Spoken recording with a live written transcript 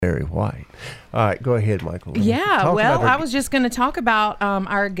white. All right, go ahead, Michael. Yeah, well, I was just going to talk about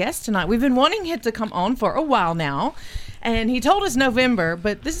our guest tonight. We've been wanting him to come on for a while now, and he told us November,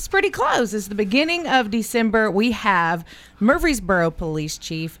 but this is pretty close. It's the beginning of December. We have Murfreesboro Police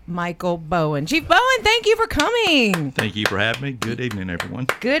Chief Michael Bowen. Chief Bowen, thank you for coming. Thank you for having me. Good evening, everyone.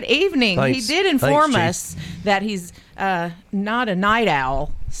 Good evening. Thanks. He did inform Thanks, us that he's not a night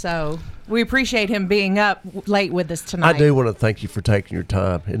owl, so we appreciate him being up late with us tonight. I do want to thank you for taking your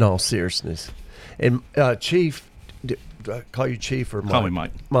time, in all seriousness. And Chief, do I call you Chief or Mike? Call me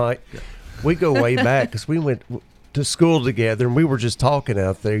Mike. Mike, yeah. We go way back because we went to school together, and we were just talking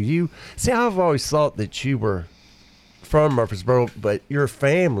out there. I've always thought that you were from Murfreesboro, but your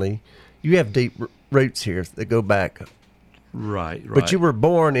family, you have deep roots here that go back. Right. But you were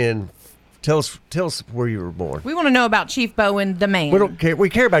born in. Tell us where you were born. We want to know about Chief Bowen, the man. We don't care. We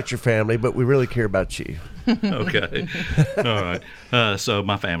care about your family, but we really care about you. Okay. All right. So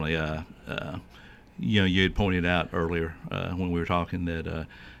my family, you had pointed out earlier when we were talking that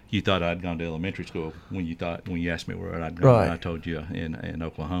you thought I'd gone to elementary school when you asked me where I'd gone. Right. I told you in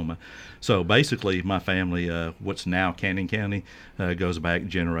Oklahoma. So basically, my family, what's now Cannon County, goes back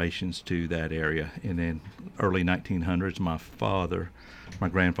generations to that area. And then early 1900s, my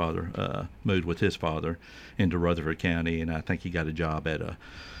grandfather moved with his father into Rutherford County, and I think he got a job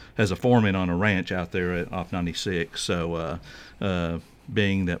as a foreman on a ranch out there off 96. So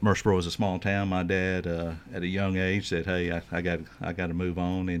being that Murfreesboro is a small town, my dad at a young age said, "Hey, I got to move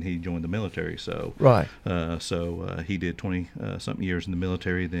on," and he joined the military. So right. So he did 20 something years in the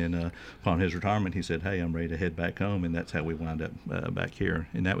military. Then upon his retirement, he said, "Hey, I'm ready to head back home," and that's how we wound up back here.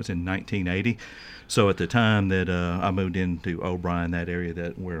 And that was in 1980. So at the time that I moved into O'Brien, that area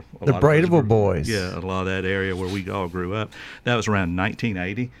where the Braidable boys, a lot of that area where we all grew up, that was around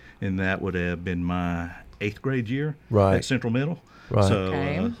 1980, and that would have been my 8th grade year at Central Middle.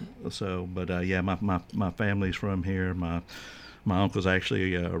 Right. So, my family's from here. My uncle's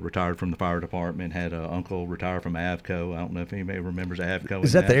actually retired from the fire department. Had an uncle retire from Avco. I don't know if anybody remembers Avco.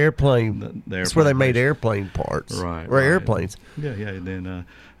 Is that the airplane? That's where they made airplane parts. Right. Or airplanes. Yeah. And then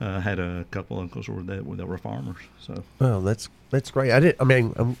had a couple uncles that were farmers. So. Well, that's great. I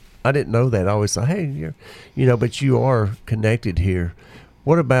didn't know that. I always thought, hey, but you are connected here.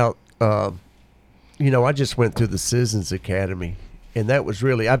 What about, I just went through the Citizens Academy, and that was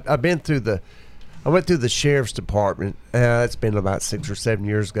really, I went through the sheriff's department. It's been about 6 or 7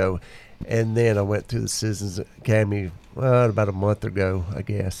 years ago, and then I went through the Citizens Academy about a month ago, I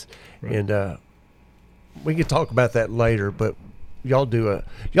guess. Right. And we can talk about that later. But y'all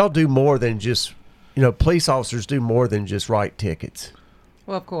do more than just, police officers do more than just write tickets.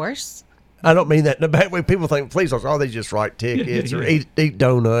 Well, of course. I don't mean that in a bad way. People think police officers, they just write tickets or eat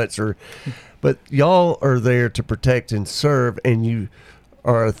donuts, but y'all are there to protect and serve, and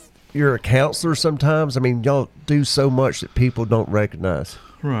you're a counselor sometimes. I mean, y'all do so much that people don't recognize.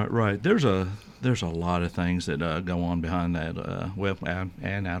 Right. There's a lot of things that go on behind that,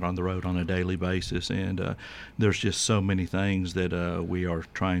 and out on the road on a daily basis, and there's just so many things that we are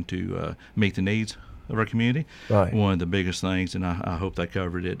trying to meet the needs of our community. Right. One of the biggest things, and I hope they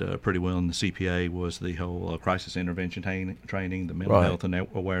covered it pretty well in the CPA, was the whole crisis intervention training, the mental health and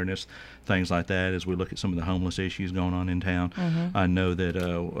awareness, things like that. As we look at some of the homeless issues going on in town, I know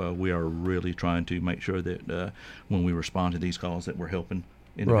that we are really trying to make sure that when we respond to these calls, that we're helping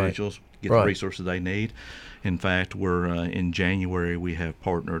individuals get the resources they need. In fact, we're in January, we have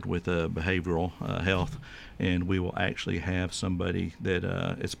partnered with behavioral health, and we will actually have somebody that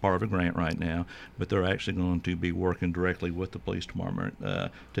it's part of a grant right now, but they're actually going to be working directly with the police department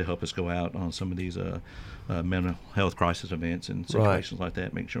to help us go out on some of these mental health crisis events and situations like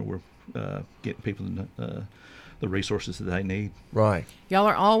that, make sure we're getting people the resources that they need. Right. Y'all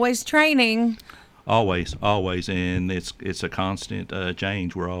are always training. Always, and it's a constant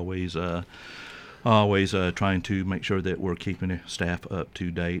change. We're always trying to make sure that we're keeping staff up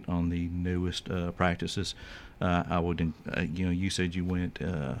to date on the newest practices. I would, you said you went,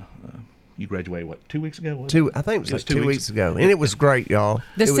 you graduated 2 weeks ago? I think it was 2 weeks ago, and it was great, y'all.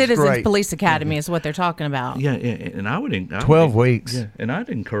 The Citizens Police Academy is what they're talking about. Yeah, and I would 12 weeks. Yeah, and I'd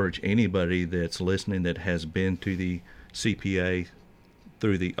encourage anybody that's listening that has been to the CPA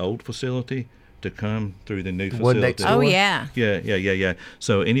through the old facility to come through the new facility. Oh, yeah. Yeah.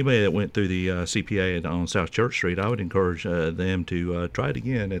 So anybody that went through the CPA on South Church Street, I would encourage them to try it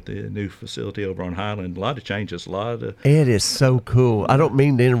again at the new facility over on Highland. A lot of changes, It is so cool. I don't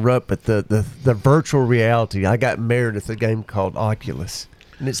mean to interrupt, but the virtual reality. I got married at a game called Oculus,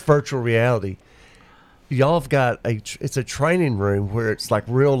 and it's virtual reality. Y'all have got it's a training room where it's like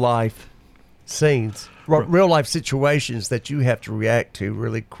real life scenes, real life situations that you have to react to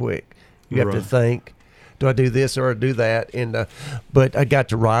really quick. You have to think, do I do this or do that? And but I got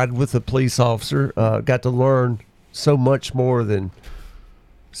to ride with a police officer. Got to learn so much more than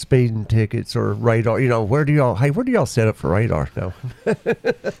speeding tickets or radar. Where do y'all set up for radar? No.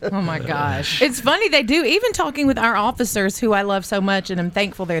 Oh my gosh. It's funny they do. Even talking with our officers who I love so much and I'm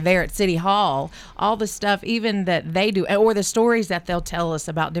thankful they're there at City Hall, all the stuff even that they do or the stories that they'll tell us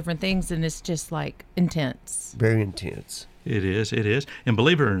about different things, and it's just like intense. Very intense. It is. And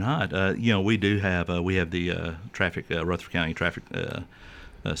believe it or not, we do have the traffic Rutherford County Traffic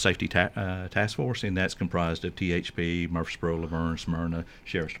Safety Task Force, and that's comprised of THP, Murfreesboro, Laverne, Smyrna,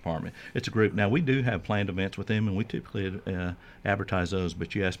 Sheriff's Department. It's a group. Now, we do have planned events with them, and we typically advertise those,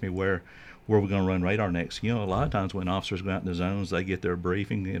 but you asked me where we're going to run radar next. A lot of times when officers go out in the zones, they get their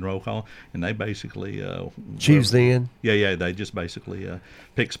briefing and roll call, and they basically choose in. Yeah, they just basically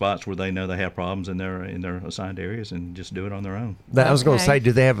pick spots where they know they have problems in their assigned areas and just do it on their own. I was going to say,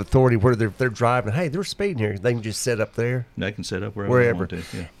 do they have authority where they're driving? Hey, they're speeding here. They can just set up there. They can set up wherever they want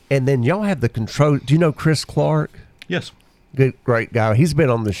to. Yeah. And then y'all have the control. Do you know Chris Clark? Yes. Good, great guy. He's been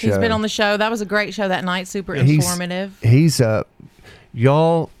on the show. That was a great show that night. Super informative. He's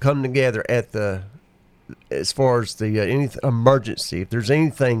y'all come together at as far as the any emergency. If there's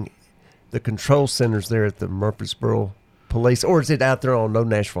anything, the control center's there at the Murfreesboro Police, or is it out there on No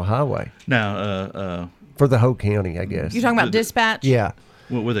Nashville Highway? Now, for the whole county, I guess. You're talking about dispatch? Yeah.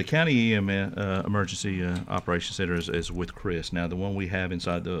 Well, with the county emergency operations center is with Chris. Now, the one we have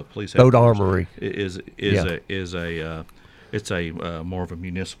inside the police Boat Armory is more of a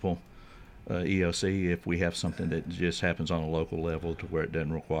municipal EOC. If we have something that just happens on a local level to where it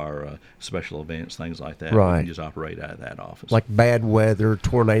doesn't require special events, things like that, right, we can just operate out of that office. Like bad weather,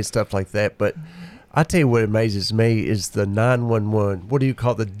 tornado, stuff like that. But I tell you what amazes me is the 911. What do you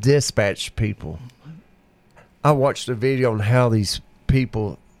call the dispatch people? I watched a video on how these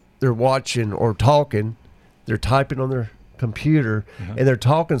people, they're watching or talking, they're typing on their computer, and they're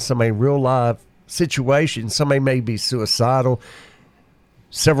talking to somebody real live situation. Somebody may be suicidal,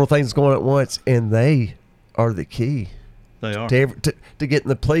 several things going at once, and they are the key. They are. To getting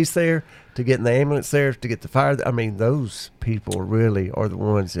the police there, to getting the ambulance there, to get the fire. I mean, those people really are the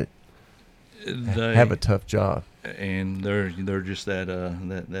ones that have a tough job. And they're just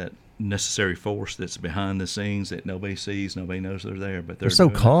that necessary force that's behind the scenes that nobody sees, nobody knows they're there, but they're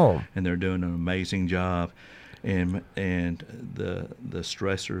so calm, and they're doing an amazing job. And the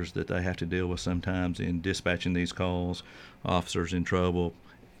stressors that they have to deal with sometimes in dispatching these calls, officers in trouble,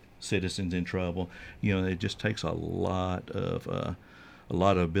 citizens in trouble, it just takes a lot of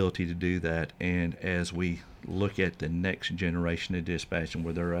ability to do that. And as we look at the next generation of dispatching,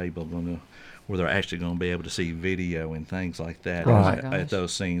 where they're actually going to be able to see video and things like that at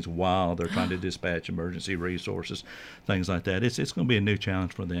those scenes while they're trying to dispatch emergency resources, things like that. It's going to be a new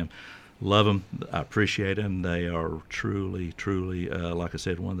challenge for them. Love them. I appreciate them. They are truly, truly, like I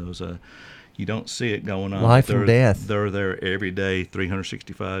said, one of those, you don't see it going on. Life and death. They're there every day,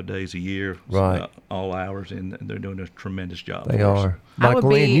 365 days a year, right, all hours, and they're doing a tremendous job. They are. Michael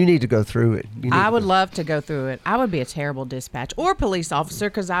Lynn, you need to go through it. I would love to go through it. I would be a terrible dispatch or police officer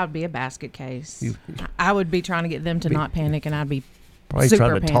because I would be a basket case. I would be trying to get them to not panic, and I'd be probably super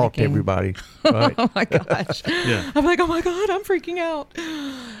trying to panicking. talk to everybody. Right? Oh my gosh. Yeah. I'm like, oh my God, I'm freaking out.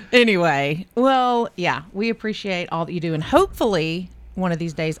 Anyway, well, yeah, we appreciate all that you do. And hopefully one of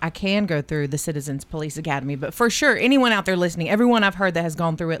these days I can go through the Citizens Police Academy. But for sure, anyone out there listening, everyone I've heard that has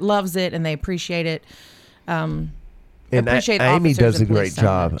gone through it loves it and they appreciate it. And Amy does a great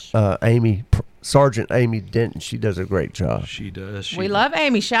job. Sergeant Amy Denton, she does a great job. She does. We love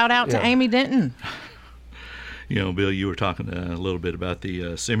Amy. Shout out to Amy Denton. Bill, you were talking a little bit about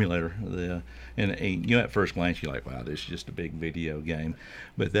the simulator. And at first glance, you're like, wow, this is just a big video game.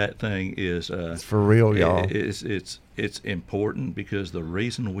 But that thing is... it's for real, y'all. It's important because the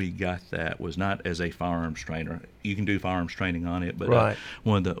reason we got that was not as a firearms trainer. You can do firearms training on it, but right,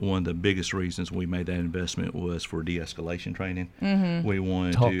 one of the biggest reasons we made that investment was for de-escalation training. Mm-hmm. We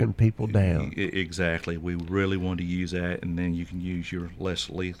wanted talking people down. Exactly. We really wanted to use that, and then you can use your less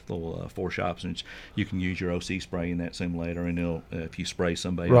lethal force options. You can use your OC spray in that simulator, and if you spray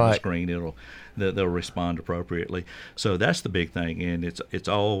somebody on the screen, they'll respond appropriately. So that's the big thing, and it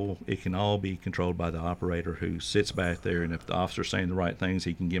can all be controlled by the operator who sits back there, and if the officer's saying the right things,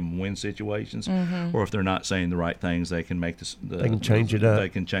 he can give them win situations, or if they're not saying the right things, they can make they can change it up. They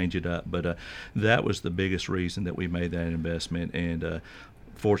can change it up. But that was the biggest reason that we made that investment, and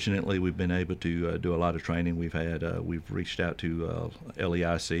fortunately, we've been able to do a lot of training. We've reached out to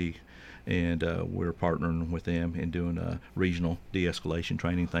LEIC and we're partnering with them and doing regional de-escalation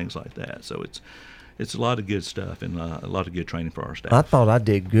training, things like that. So it's a lot of good stuff and a lot of good training for our staff. I thought I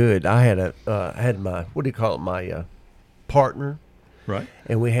did good. I had had my, what do you call it, my partner. Right.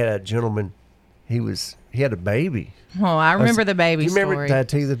 And we had a gentleman, he had a baby. Oh, I remember the baby story. story. Did I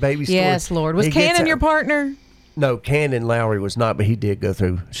tell you the baby story? Yes, Lord. Was Cannon your partner? No, Cannon Lowry was not, but he did go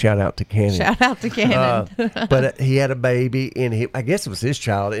through. Shout out to Cannon. Shout out to Cannon. But he had a baby, and I guess it was his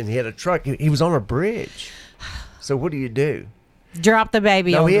child, and he had a truck. He was on a bridge. So what do you do? Drop the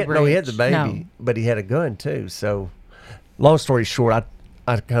baby on the bridge. No, he had the baby, but he had a gun too. So, long story short,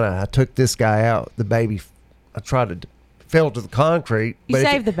 I took this guy out. The baby, I tried to fell to the concrete. You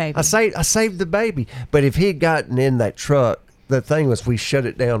saved the baby. I saved the baby. But if he had gotten in that truck, the thing was we shut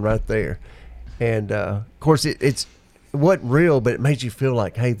it down right there. And of course, it wasn't real, but it made you feel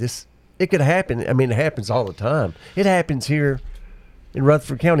like, hey, it could happen. I mean, it happens all the time. It happens here in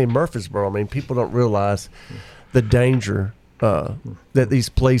Rutherford County, in Murfreesboro. I mean, people don't realize the danger that these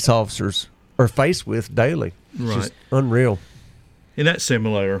police officers are faced with daily. It's right. Just unreal. And that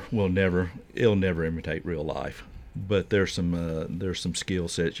simulator it'll never imitate real life. But there's some skill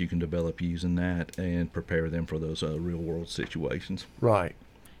sets you can develop using that and prepare them for those real world situations. Right.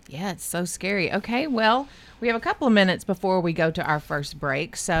 Yeah, it's so scary. Okay, well, we have a couple of minutes before we go to our first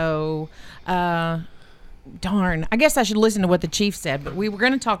break. So, darn, I guess I should listen to what the chief said. But we were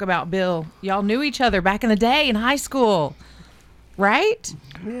going to talk about Bill. Y'all knew each other back in the day in high school, right?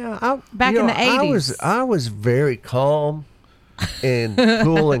 Yeah, back in the 80s. I was very calm and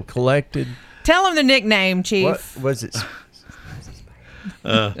cool and collected. Tell him the nickname, Chief. What was it?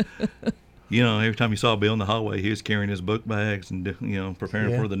 Every time you saw Bill in the hallway, he was carrying his book bags and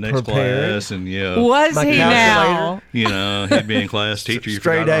preparing for the next class. And was he now? He'd be in class. Teacher, you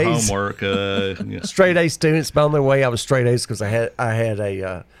straight forgot A's. Homework. Straight A students. By the way, I was straight A's because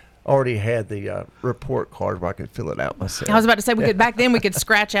I already had the report card where I could fill it out myself. I was about to say back then we could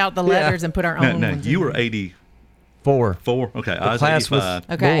scratch out the letters and put our own. No, ones you in. were 84. Okay, I was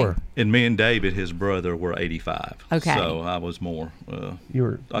 85. Okay. 4. And me and David, his brother, were 85. Okay. So I was more. You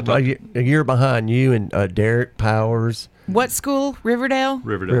were a year behind you and Derek Powers. What school? Riverdale.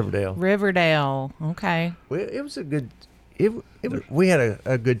 Riverdale. Okay. Well, it was a good. We had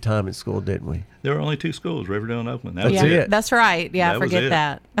a good time in school, didn't we? There were only 2 schools, Riverdale and Oakland. That was was it. That's right. Yeah, forget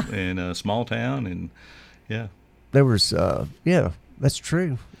that. And a small town, and yeah. There was, that's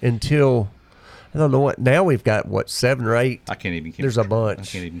true. Until, I don't know what, now we've got, 7 or 8? I can't even keep. There's a bunch. I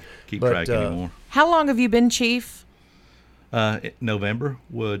can't even keep track anymore. How long have you been chief? November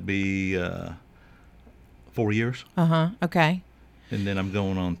would be 4 years. Okay. And then I'm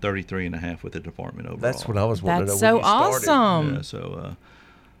going on 33 and a half with the department overall. That's what I was wanting to know. That's so when you started.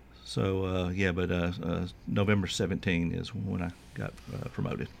 awesome. Yeah, but November 17 is when I got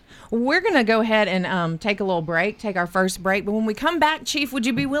promoted. We're going to go ahead and take a little break, take our first break. But when we come back, Chief, would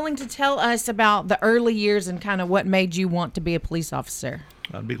you be willing to tell us about the early years and kind of what made you want to be a police officer?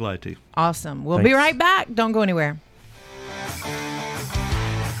 I'd be glad to. Awesome. We'll be right back. Don't go anywhere.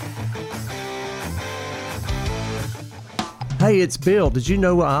 Hey, it's Bill. Did you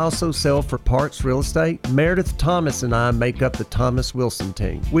know I also sell for Parts Real Estate? Meredith Thomas and I make up the Thomas Wilson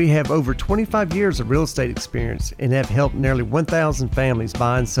team. We have over 25 years of real estate experience and have helped nearly 1,000 families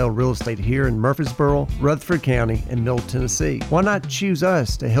buy and sell real estate here in Murfreesboro, Rutherford County, and Middle Tennessee. Why not choose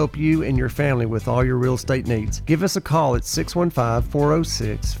us to help you and your family with all your real estate needs? Give us a call at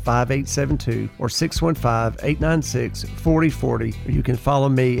 615-406-5872 or 615-896-4040, or you can follow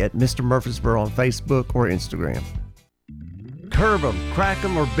me at Mr. Murfreesboro on Facebook or Instagram. Curb them, crack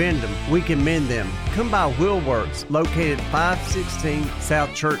them, or bend them, we can mend them. Come by Wheelworks, located 516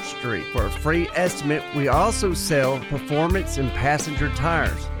 South Church Street. For a free estimate, we also sell performance and passenger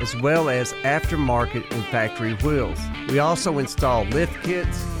tires, as well as aftermarket and factory wheels. We also install lift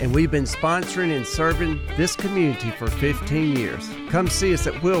kits, and we've been sponsoring and serving this community for 15 years. Come see us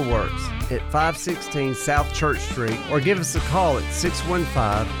at Wheelworks at 516 South Church Street, or give us a call at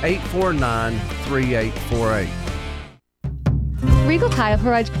 615-849-3848. Regal Title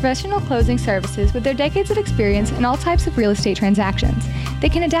provides professional closing services with their decades of experience in all types of real estate transactions. They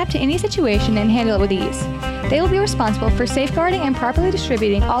can adapt to any situation and handle it with ease. They will be responsible for safeguarding and properly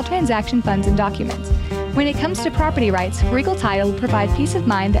distributing all transaction funds and documents. When it comes to property rights, Regal Title will provide peace of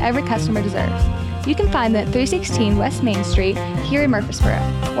mind that every customer deserves. You can find them at 316 West Main Street here in Murfreesboro,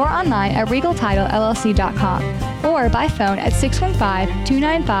 or online at regaltitlellc.com, or by phone at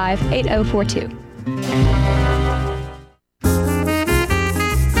 615-295-8042.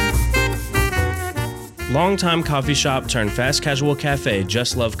 Longtime coffee shop turned fast casual cafe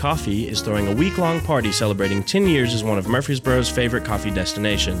Just Love Coffee is throwing a week-long party celebrating 10 years as one of Murfreesboro's favorite coffee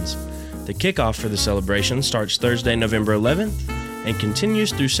destinations. The kickoff for the celebration starts Thursday, November 11th and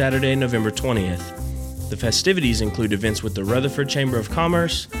continues through Saturday, November 20th. The festivities include events with the Rutherford Chamber of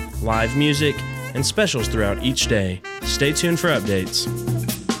Commerce, live music, and specials throughout each day. Stay tuned for updates.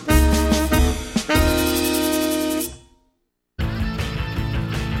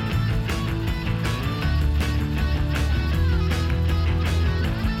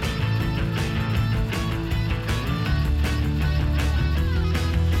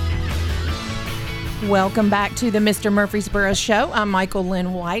 Welcome back to the Mr. Murfreesboro Show. I'm Michael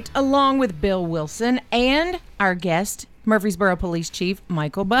Lynn White, along with Bill Wilson and our guest, Murfreesboro Police Chief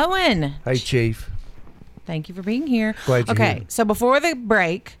Michael Bowen. Hey, Chief. Thank you for being here. Glad you're here. So before the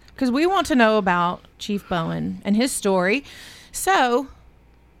break, because we want to know about Chief Bowen and his story. So,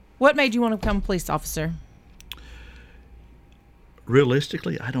 what made you want to become a police officer?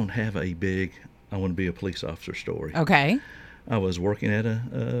 Realistically, I don't have a big, I want to be a police officer story. Okay. I was working at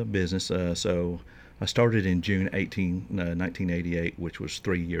a business, so I started in June 1988, which was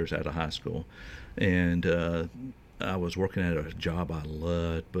 3 years out of high school. And I was working at a job I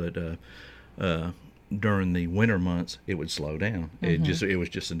loved, but during the winter months, it would slow down. Mm-hmm. It was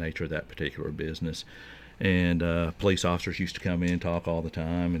just the nature of that particular business. And police officers used to come in, talk all the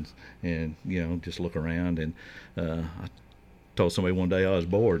time, and just look around. And I told somebody one day I was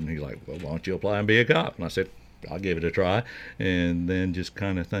bored, and he's like, "Well, why don't you apply and be a cop?" And I said, "I'll give it a try," and then just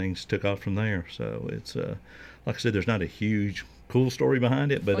kind of things took off from there. So it's like I said, there's not a huge cool story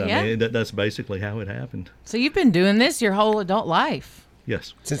behind it, but Well, yeah. I mean that's basically how it happened. So you've been doing this your whole adult life.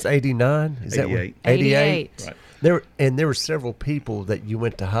 Yes, Since 89? Is that what? 88. 88. right. There were several people that you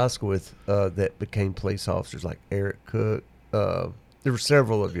went to high school with that became police officers, like Eric Cook. There were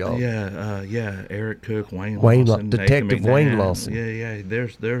several of y'all. Yeah, Eric Cook, Wayne Lawson, Nathan Detective McNabb. Wayne Lawson. Yeah.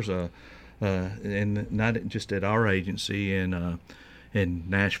 There's a and not just at our agency in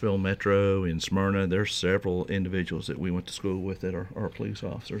Nashville Metro, in Smyrna. There's several individuals that we went to school with that are police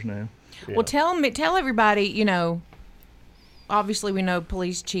officers now. Yeah. Well, tell everybody, obviously we know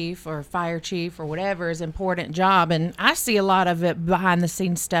police chief or fire chief or whatever is an important job, and I see a lot of it behind the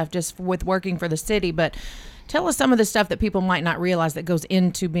scenes stuff just with working for the city, but tell us some of the stuff that people might not realize that goes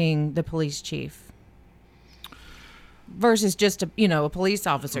into being the police chief versus just a police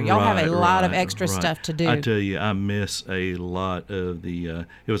officer. Y'all have a lot of extra stuff to do. I tell you, I miss a lot of the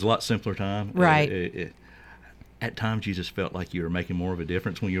it was a lot simpler time. Right. At times you just felt like you were making more of a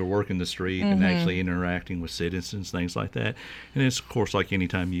difference when you were working the street and actually interacting with citizens, things like that. And it's, of course, like any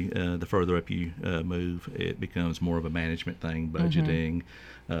time the further up you move, it becomes more of a management thing, budgeting,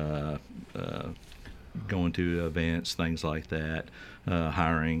 going to events, things like that,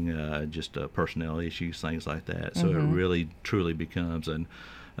 hiring, just personnel issues, things like that. So it really, truly becomes an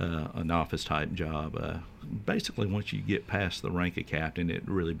office type job. Basically, once you get past the rank of captain, it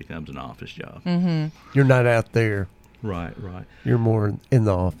really becomes an office job. You're not out there. Right. You're more in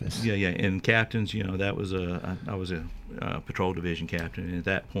the office. Yeah. And captains, that was I was a patrol division captain, and at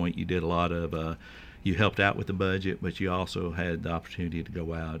that point, you did a lot of you helped out with the budget, but you also had the opportunity to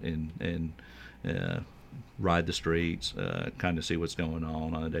go out and ride the streets, kind of see what's going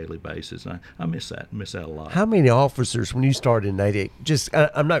on a daily basis. And I miss that a lot. How many officers, when you started in 88,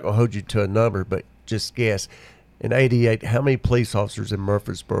 I'm not going to hold you to a number, but just guess, in 88, how many police officers in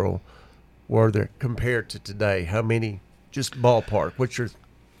Murfreesboro were there compared to today? How many, just ballpark,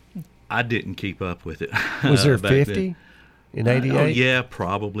 I didn't keep up with it. Was there back 50 in 88? Yeah,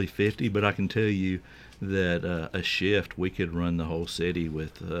 probably 50, but I can tell you that a shift, we could run the whole city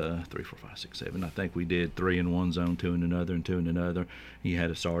with 3, 4, 5, 6, 7. I think we did 3 in one zone, 2 in another, and 2 in another. You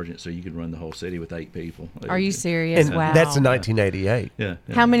had a sergeant, so you could run the whole city with 8 people. Are you serious? And wow. that's in 1988. Yeah.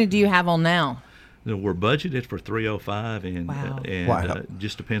 How many do you have on now? We're budgeted for 305, and Wow.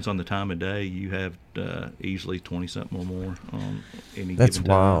 Just depends on the time of day. You have easily 20-something or more on any That's given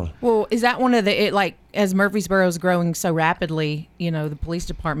time. wild. Well, is that one of the, as Murfreesboro is growing so rapidly, the police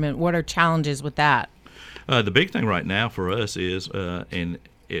department, what are challenges with that? The big thing right now for us is, and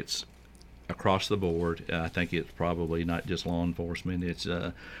it's across the board, I think it's probably not just law enforcement, it's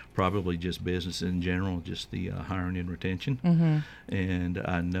probably just business in general, just the hiring and retention. And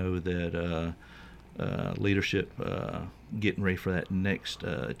I know that leadership, getting ready for that next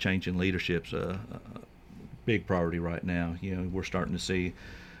change in leadership's a big priority right now. We're starting to see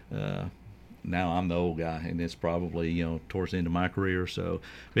now I'm the old guy, and it's probably towards the end of my career. So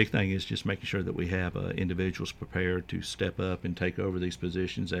big thing is just making sure that we have individuals prepared to step up and take over these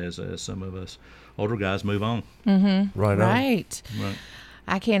positions as some of us older guys move on. Right. Right.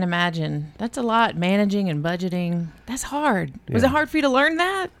 I can't imagine. That's a lot, managing and budgeting. That's hard. Was it hard for you to learn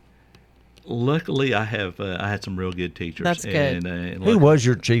that? Luckily, I had some real good teachers. That's good. And Who was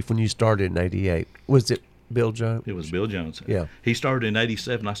your chief when you started in '88? Was it Bill Jones? It was Bill Jones. Yeah. He started in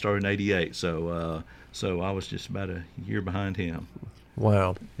 '87. I started in '88. So I was just about a year behind him.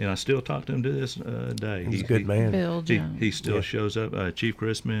 Wow. And I still talk to him to this day. He's a good man. Bill Jones. He still shows up. Chief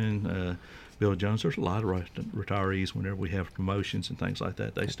Chrisman, Bill Jones. There's a lot of retirees whenever we have promotions and things like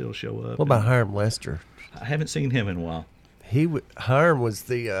that. They still show up. What about Hiram Lester? I haven't seen him in a while. Hiram was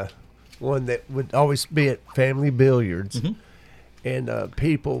the one that would always be at family billiards, and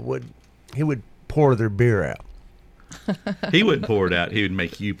he would pour their beer out. He wouldn't pour it out. He would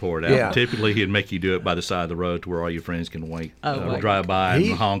make you pour it out. Yeah. Typically, he'd make you do it by the side of the road to where all your friends can drive by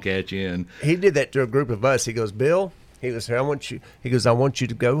and honk at you. And He did that to a group of us. He goes, Bill, I want you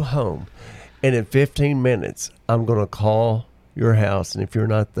to go home, and in 15 minutes, I'm going to call your house, and if you're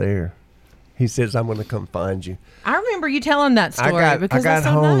not there, he says, I'm going to come find you. I remember you telling that story because I got that's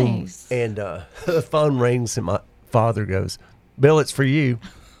so home, nice. and the phone rings, and my father goes, Bill, it's for you.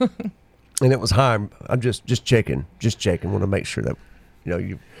 And it was Hiram. I'm just checking. Want to make sure that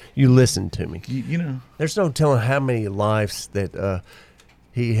you listen to me. you know, There's no telling how many lives that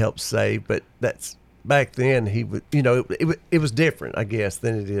he helped save, but that's back then. He would, it was different, I guess,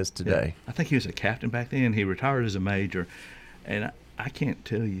 than it is today. I think he was a captain back then. He retired as a major, and I can't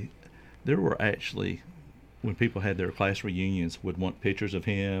tell you, there were actually, when people had their class reunions, would want pictures of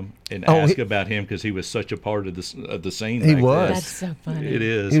him and ask about him because he was such a part of the scene. He back was. then. That's so funny. It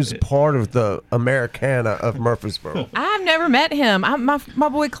is. He was part of the Americana of Murfreesboro. I've never met him. My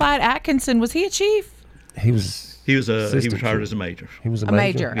boy Clyde Atkinson, was he a chief? He was. He assistant retired chief. as a major. He was A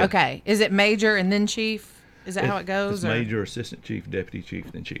major. Yeah. Okay. Is it major and then chief? Is that how it goes? It's or- major, assistant chief, deputy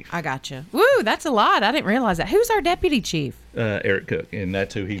chief, then chief. I gotcha. Woo, that's a lot. I didn't realize that. Who's our deputy chief? Eric Cook, and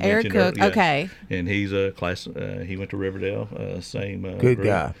that's who he Eric mentioned. Cook, okay. And he's a class. He went to Riverdale. Same. Good group.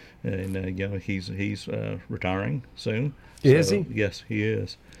 guy. And he's retiring soon. Is So, he? Yes, he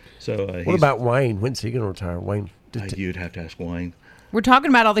is. So What about Wayne? When's he going to retire? Wayne. You'd have to ask Wayne. We're talking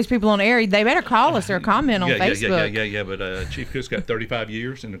about all these people on air. They better call us or comment on Facebook. Yeah. But Chief Cook's got 35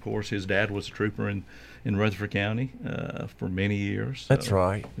 years, and of course his dad was a trooper in Rutherford County for many years. That's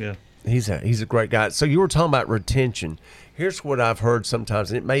right. Yeah. He's a great guy. So you were talking about retention. Here's what I've heard sometimes,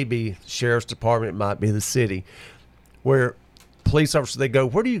 and it may be sheriff's department, it might be the city, where police officers, they go,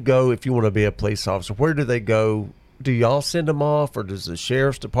 where do you go if you want to be a police officer? Where do they go? Do y'all send them off, or does the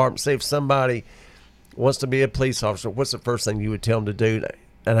sheriff's department say if somebody wants to be a police officer, what's the first thing you would tell them to do?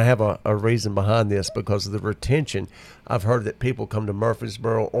 And I have a reason behind this because of the retention. I've heard that people come to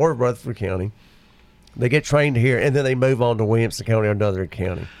Murfreesboro or Rutherford County, they get trained here, and then they move on to Williamson County or another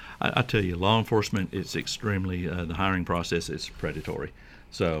county. I tell you, law enforcement, it's extremely, the hiring process is predatory.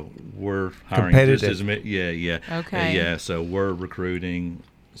 So we're hiring just as many. Yeah. Okay. Yeah, so we're recruiting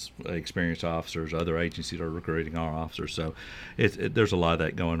experienced officers. Other agencies are recruiting our officers. So there's a lot of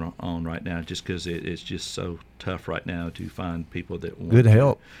that going on right now just because it's just so tough right now to find people that want Good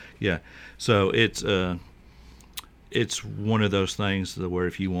help. Yeah. So it's one of those things where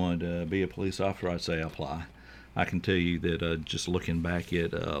if you want to be a police officer, I'd say apply. I can tell you that just looking back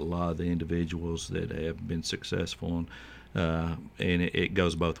at a lot of the individuals that have been successful, and it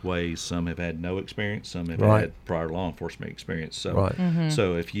goes both ways. Some have had no experience. Some have had prior law enforcement experience. So,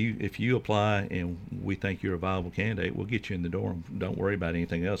 so if you apply and we think you're a viable candidate, we'll get you in the door. Don't worry about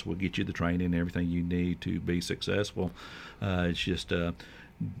anything else. We'll get you the training and everything you need to be successful. It's just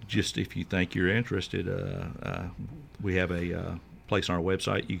if you think you're interested, we have a place on our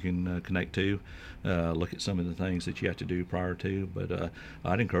website you can connect to, look at some of the things that you have to do prior to. But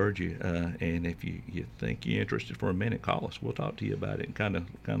I'd encourage you, and if you think you're interested for a minute, call us. We'll talk to you about it and kind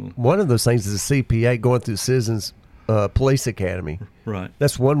of. One of those things is a CPA going through Citizens Police Academy. Right.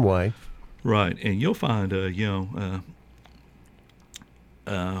 That's one way. Right, and you'll find,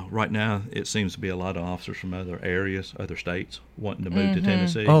 right now it seems to be a lot of officers from other areas, other states, wanting to move to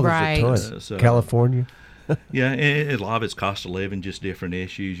Tennessee. Oh, there's Right. a ton. California. Yeah, and a lot of it's cost of living, just different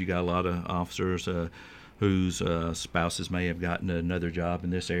issues. You got a lot of officers whose spouses may have gotten another job in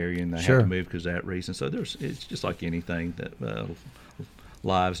this area, and they have to move because of that reason. So it's just like anything that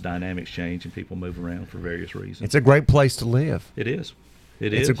lives, dynamics change, and people move around for various reasons. It's a great place to live. It is.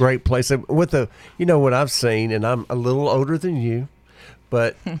 It's a great place. With what I've seen, and I'm a little older than you,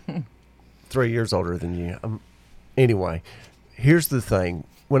 but 3 years older than you. Anyway, here's the thing.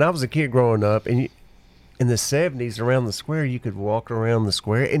 When I was a kid growing up, and in the 70s, around the square, you could walk around the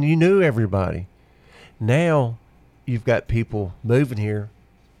square, and you knew everybody. Now, you've got people moving here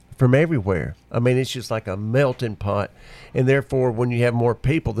from everywhere. I mean, it's just like a melting pot. And therefore, when you have more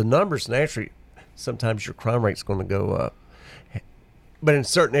people, the numbers naturally, sometimes your crime rate's going to go up. but in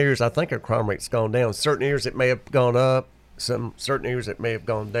certain areas, I think our crime rate's gone down. Certain areas it may have gone up. Certain areas it may have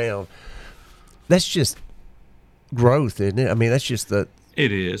gone down. That's just growth, isn't it? I mean, that's just the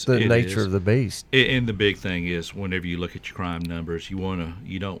nature of the beast. And the big thing is, whenever you look at your crime numbers, you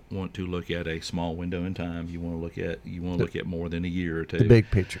don't want to look at a small window in time. You want to look at more than a year or two. The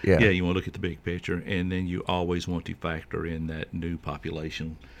big picture, yeah. Yeah, you want to look at the big picture, and then you always want to factor in that new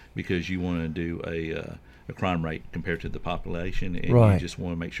population, because you want to do a crime rate compared to the population, and you just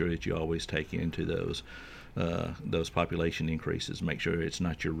want to make sure that you always take into those population increases, make sure it's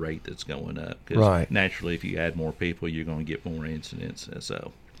not your rate that's going up, because naturally if you add more people, you're going to get more incidents.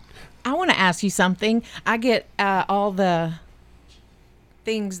 So I want to ask you something. I get all the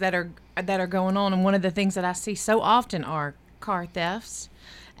things that are going on, and one of the things that I see so often are car thefts,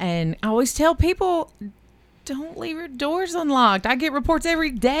 and I always tell people, don't leave your doors unlocked. I get reports every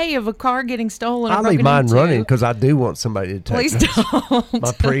day of a car getting stolen. I leave mine running because I do want somebody to take Please don't.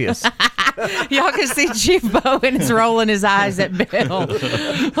 My Prius. Y'all can see Chief Bowen is rolling his eyes at Bill.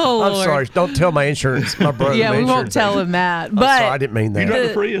 Oh, I'm sorry. Don't tell my insurance. My brother. Yeah, we won't tell him that. But sorry, I didn't mean that. You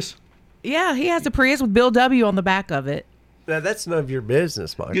drive a Prius? Yeah, he has a Prius with Bill W. on the back of it. Now, that's none of your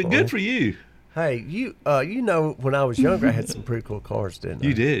business, Michael. Good for you. Hey, you know, when I was younger, I had some pretty cool cars, didn't I?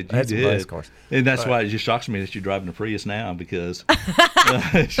 You did. I had some nice cars. And that's why it just shocks me that you're driving a Prius now, because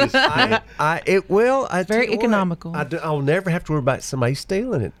it's just, it's very economical. I'll never have to worry about somebody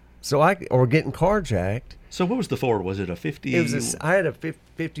stealing it. Or getting carjacked. So what was the Ford? Was it a 50? I had a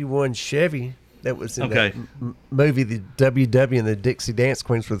 51 Chevy that was in that movie, the WW and the Dixie Dance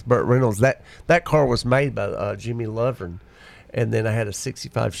Queens with Burt Reynolds. That car was made by Jimmy Lovren. And then I had a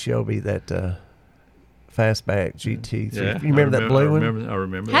 65 Shelby, that fastback GT. Yeah, you remember that blue one? I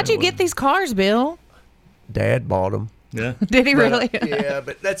remember. How'd you get these cars, Bill? Dad bought them. Yeah. Did he really? Yeah,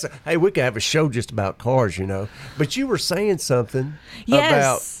 but hey, we could have a show just about cars, you know. But you were saying something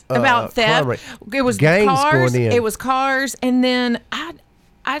about theft. It was gangs cars. going in. It was cars, and then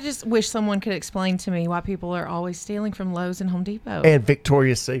I just wish someone could explain to me why people are always stealing from Lowe's and Home Depot. And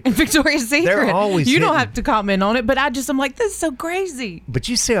Victoria's Secret. They're always You hidden. don't have to comment on it, but I'm like, this is so crazy. But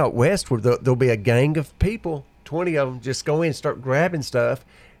you see out west where there'll be a gang of people, 20 of them, just go in and start grabbing stuff,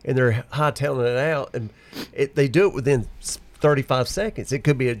 and they're hightailing it out, and they do it within 35 seconds. It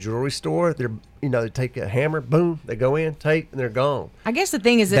could be a jewelry store. They take a hammer, boom, they go in, take, and they're gone. I guess the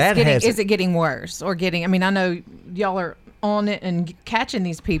thing is, is it getting worse or getting? I mean, I know y'all are on it and catching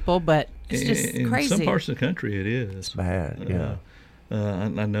these people, but it's just crazy. In some parts of the country, it is. It's bad, yeah. I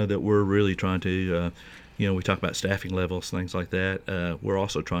know that we're really trying to, we talk about staffing levels, things like that. We're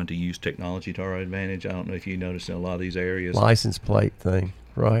also trying to use technology to our advantage. I don't know if you noticed in a lot of these areas. License plate thing,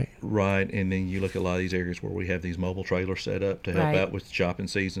 right? Right, and then you look at a lot of these areas where we have these mobile trailers set up to help out with shopping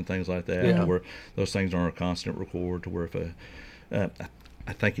season, things like that, where those things are a constant record, to where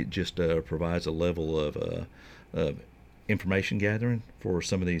I think it just provides a level of information gathering for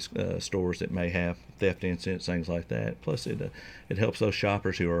some of these stores that may have theft incidents, things like that. Plus, it helps those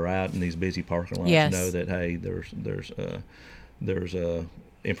shoppers who are out in these busy parking lots know that, hey, there's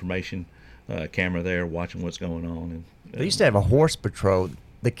information camera there watching what's going on. And they used to have a horse patrol.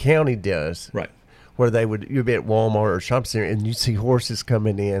 The county does, right, where you'd be at Walmart or shopping center and you see horses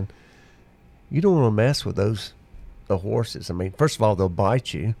coming in. You don't want to mess with the horses. I mean, first of all, they'll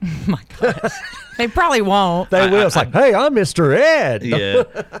bite you. Oh my gosh. They probably won't. They will. It's like, hey, I'm Mr. Ed.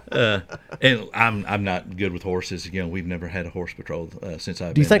 Yeah. And I'm not good with horses. We've never had a horse patrol since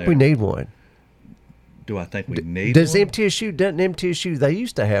I've been there. Do you think we need one? Do I think we need does one? MTSU, they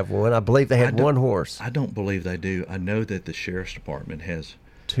used to have one. I believe they had one horse. I don't believe they do. I know that the sheriff's department has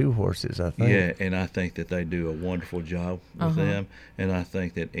 2 horses, I think. Yeah, and I think that they do a wonderful job with them. And I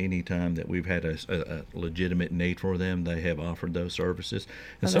think that any time that we've had a legitimate need for them, they have offered those services.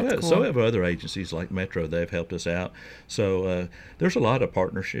 And so have other agencies like Metro. They've helped us out. So there's a lot of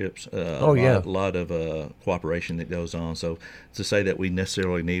partnerships, a lot of cooperation that goes on. So to say that we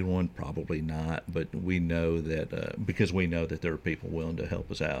necessarily need one, probably not. But we know that because we know that there are people willing to help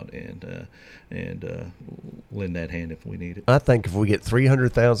us out and lend that hand if we need it. I think if we get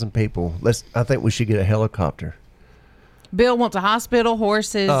 300,000 people, I think we should get a helicopter. Bill wants a hospital,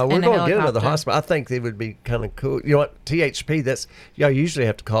 horses, and a helicopter. We're going to get another hospital. I think it would be kind of cool. You know what? THP, y'all usually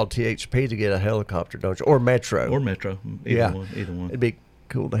have to call THP to get a helicopter, don't you? Or Metro. Either one. It'd be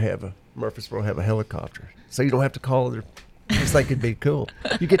cool to have Murfreesboro have a helicopter. So you don't have to call just think it'd be cool.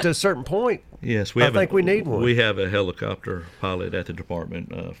 You get to a certain point. Yes, I think we need one. We have a helicopter pilot at the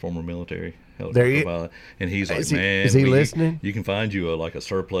department, former military There helicopter you- pilot, and he's like, Is he- "Man, is he listening? You can find you like a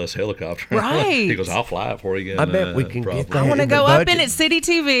surplus helicopter." Right. He goes, "I'll fly it for you." I bet we can get that. I want to in the go up in budget. it, City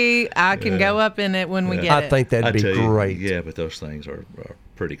TV. I can go up in it when we get I it. think that'd I be tell you, great. yeah, but those things are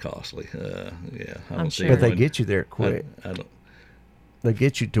pretty costly. Yeah, I don't see sure. But they one- get you there quick. I don't. They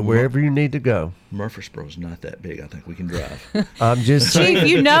get you to wherever you need to go. Murfreesboro's not that big. I think we can drive. I'm just saying. Chief,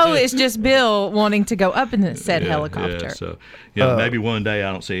 you know it's just Bill wanting to go up in the said Yeah, helicopter. Yeah, so maybe one day.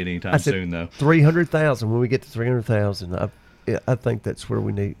 I don't see it anytime I said soon though. 300,000. When we get to 300,000, I think that's where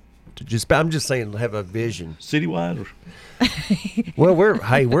we need to just. I'm just saying, have a vision. Citywide, Well,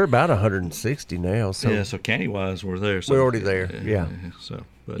 we're about 160 now, so yeah. So county-wise, we're there. So, we're already there. Yeah. So,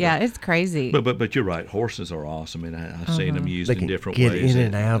 but, Yeah, it's crazy. But you're right. Horses are awesome, and I've seen them used they in can different get ways. in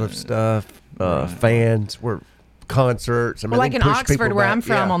and out of stuff. right. Fans, we're concerts. I mean, Well, like they in push Oxford, people where back. I'm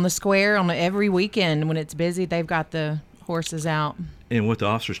from, Yeah. on the square, every weekend when it's busy, they've got the horses out. And what the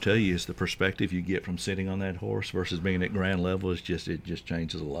officers tell you is the perspective you get from sitting on that horse versus being at ground level it just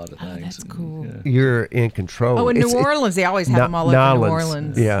changes a lot of things. That's cool. Yeah. You're in control. Oh, in New Orleans, they always have them all over New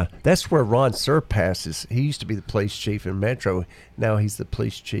Orleans. Yeah, that's where Ron Surpass is. He used to be the police chief in Metro. Now he's the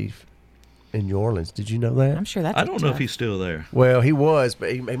police chief in New Orleans. Did you know that? I'm sure that's I don't know if he's still there. Well, he was,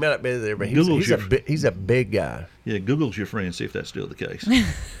 but he may not be there. But Google's he's a big guy. Yeah, Google's your friend. See if that's still the case.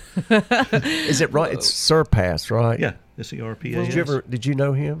 Is it right? It's Surpass, right? Yeah, SERPAS. Did you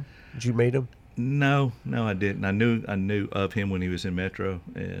know him? Did you meet him? No, I didn't. I knew of him when he was in Metro,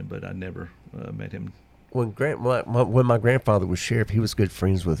 but I never met him. When when my grandfather was sheriff, he was good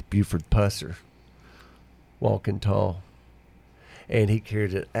friends with Buford Pusser, walking tall, and he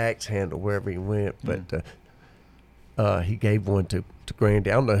carried an axe handle wherever he went. But he gave one to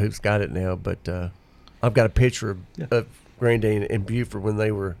Grandy. I don't know who's got it now, but I've got a picture of Grandy and Buford when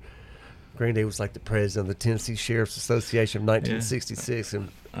they were. Grandy was like the president of the Tennessee Sheriff's Association of 1966, and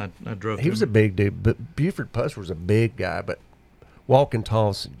I drove. he was a big dude. But Buford Pusser was a big guy, but walking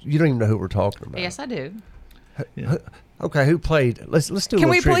tall. You don't even know who we're talking about. Yes, I do. Yeah. Okay, who played? Let's do. Can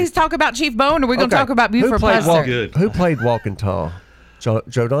we please talk about Chief Bowen, or are we going to talk about Buford Pusser? Good. Who played Walking Tall? Joe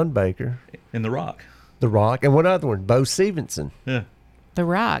Don Baker, In The Rock. The Rock, and one other one, Bo Stevenson. Yeah. The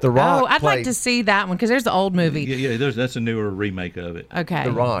Rock. The Rock Oh, I'd like played- to see that one because there's the old movie. Yeah. That's a newer remake of it. Okay.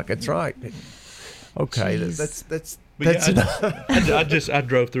 The Rock. That's right. Okay, Jeez. that's But enough. I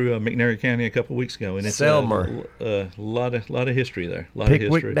drove through McNairy County a couple of weeks ago, and it's Selmer. a lot of history there. A lot of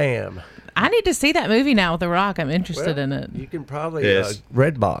Pickwick history. Dam. I need to see that movie now with The Rock. I'm interested Well, in it. You can probably Yes.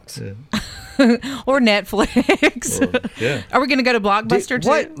 Redbox. Yeah. Or Netflix. Or- yeah. Are we going to go to Blockbuster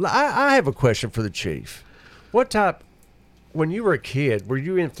too? I have a question for the chief. What type? When you were a kid, were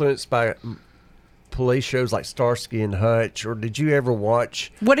you influenced by police shows like Starsky and Hutch, or did you ever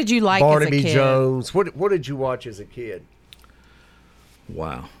watch What did you like Barnaby as a kid? Jones? What did you watch as a kid?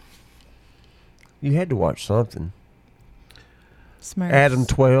 Wow. You had to watch something. Smurfs. Adam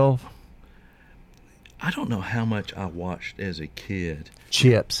 12, I don't know how much I watched as a kid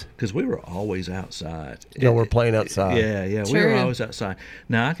Chips. because we were always outside. You know, we're playing outside. Yeah, we were True. always outside.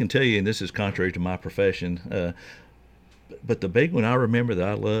 Now I can tell you, and this is contrary to my profession, but the big one I remember that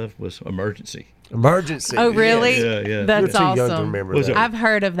I loved was Emergency. Emergency. Oh, really? Yeah. That's You're too young to awesome. remember Was that. it- I've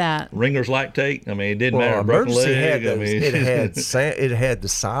heard of that. Ringer's lactate. I mean, it didn't Well, matter. Broken Emergency leg. had those, I mean, it had the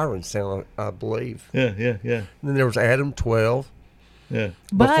siren sound, I believe. yeah. And then there was Adam 12. Yeah.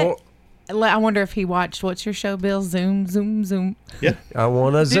 But I wonder if he watched, what's your show, Bill? Zoom, zoom, zoom. Yeah. I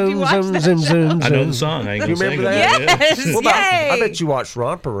want to you zoom, watch zoom, that zoom, show? zoom, I know the zoom. song. I ain't You gonna remember sing that? it. Yes. What about, Yay. I bet you watched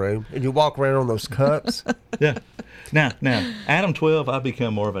Romper Room and you walk around on those cups. Yeah. Now, Adam 12, I've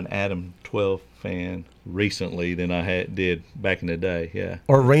become more of an Adam 12 fan recently than I did back in the day. Yeah.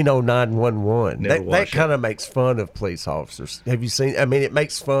 Or Reno 911. Never That watched kind of makes fun of police officers. Have you seen? I mean, it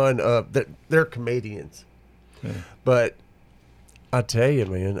makes fun of they're comedians. Yeah. But I tell you,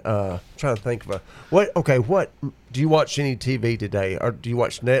 man, trying to think of what do you watch any TV today? Or do you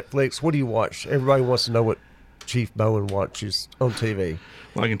watch Netflix? What do you watch? Everybody wants to know what Chief Bowen watches on TV.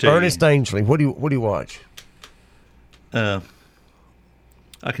 Well, I can tell Ernest Ainsley, what do you watch?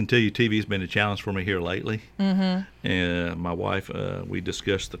 I can tell you TV's been a challenge for me here lately. Mm-hmm. And my wife, we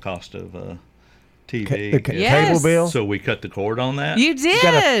discussed the cost of TV. The Yes. cable bill? So we cut the cord on that. You You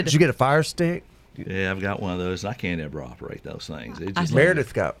got did. did you get a Fire Stick? Yeah, I've got one of those. I can't ever operate those things. It just,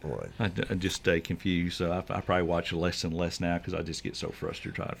 Meredith got one. I just stay confused. So I probably watch less and less now because I just get so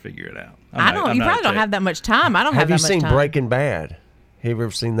frustrated trying to figure it out. You probably don't have that much time. I don't have Have you that much seen time. Breaking Bad? Have you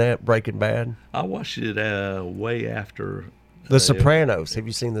ever seen that, Breaking Bad? I watched it way after. The Sopranos. Have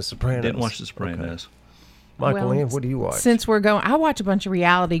you seen The Sopranos? Didn't watch The Sopranos. Michael Well, Lynn, what do you watch? Since we're going, I watch a bunch of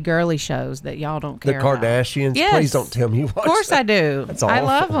reality girly shows that y'all don't The care about. Kardashians? Yes. Please don't tell me you watch Of course I do. That's I awful.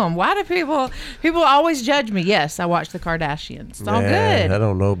 love them. Why do people always judge me? Yes, I watch the Kardashians. It's all Yeah, good. I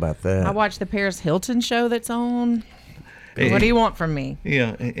don't know about that. I watch the Paris Hilton show that's on. Hey. What do you want from me?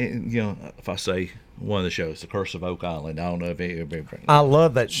 Yeah, and, if I say one of the shows, The Curse of Oak Island, I don't know if it. I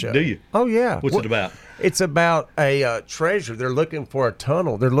love that show. Do you? Oh, yeah. What's it about? It's about a treasure. They're looking for a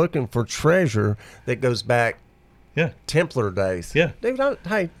tunnel. They're looking for treasure that goes back Yeah. Templar days. Yeah. Dude, don't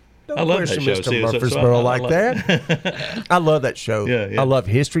I love question that show. Mr. See, so Murfreesboro I like like- that. I love that show. Yeah, yeah. I love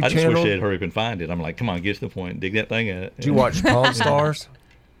History I just Channel. wish they'd hurry up and find it. I'm like, come on, get to the point, dig that thing out. Do you watch Pawn Stars?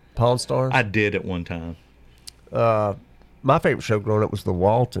 Pawn Stars? I did at one time. My favorite show growing up was The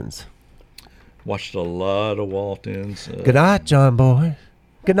Waltons. Watched a lot of Waltons. Good night, John Boy.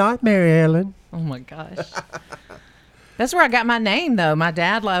 Good night, Mary Ellen. Oh my gosh. That's where I got my name, though. My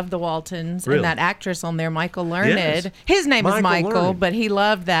dad loved the Waltons Really? and that actress on there, Michael Learned. Yes. His name is Michael Michael, Learned. but he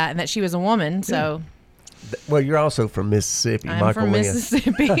loved that and that she was a woman. So Well, you're also from Mississippi, I'm Michael from Lynn.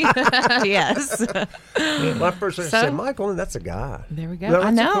 Mississippi. Yes. When I first So- said Michael Lynn, that's a guy. There we go. No,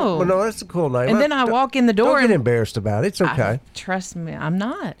 I that's a cool- know. well, no, that's a cool name. And then I walk in the door Don't get and- embarrassed about it. It's okay. Trust me, I'm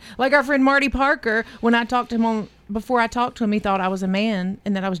not. Like our friend Marty Parker, when I talked to him before I talked to him, he thought I was a man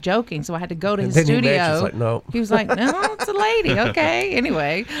and that I was joking. So I had to go to his then he studio. matches like, no. He was like, no, it's a lady. Okay.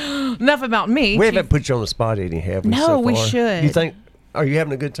 Anyway, enough about me. We haven't put you on the spot any, have we? No, so we far? should. You think? Are you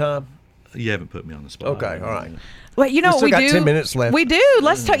having a good time? You haven't put me on the spot. Okay, all right. Well, you know We what still we got do? 10 minutes left. We do.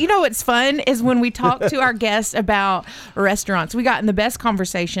 Let's talk. You know what's fun is when we talk to our guests about restaurants. We got in the best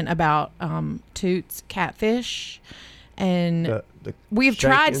conversation about Toots Catfish, and The we've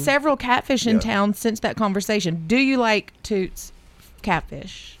tried shaking? several catfish in Yeah. town since that conversation. Do you like Toots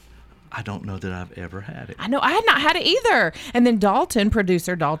Catfish? I don't know that I've ever had it. I know I had not had it either. And then Dalton,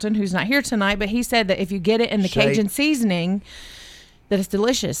 producer Dalton, who's not here tonight, but he said that if you get it in the Shake. Cajun seasoning, that it's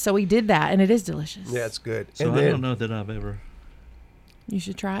delicious. So we did that, and it is delicious. Yeah, it's good. So and I then don't know that I've ever. You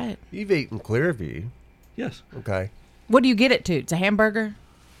should try it. you've eaten Clearview. Yes. Okay. What do you get it to? It's a hamburger?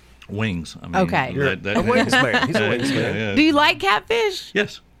 Wings. I mean, Okay. You're a wings man. He's a wings man. yeah. Do you like catfish?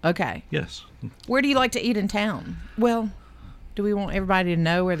 Yes. Okay. Yes. Where do you like to eat in town? Well, do we want everybody to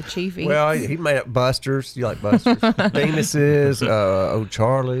know where the chief eats? Well, he made up Buster's. You like Buster's? Venus's,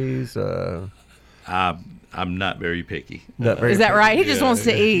 O'Charlie's. I'm not very picky. Not very is that picky. right? He just wants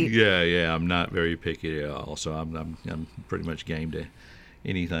to eat. Yeah. I'm not very picky at all. So I'm pretty much game to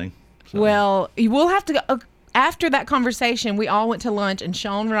anything. So. Well, you will have to go. After that conversation, we all went to lunch, and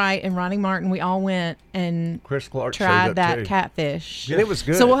Sean Wright and Ronnie Martin, we all went and Chris Clark showed tried up that too. catfish. And it was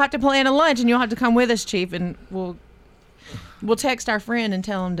good. So we'll have to plan a lunch, and you'll have to come with us, Chief, and we'll text our friend and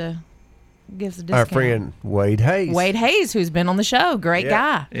tell him to give us a discount. Our friend Wade Hayes. Wade Hayes, who's been on the show, great Yeah.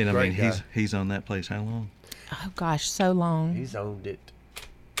 guy. And I Great mean, guy. he's on that place how long? Oh gosh, so long. He's owned it.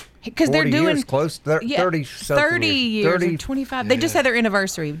 Because they're 40 doing years, close to 30 something 30 years, 30 or 25. They just had their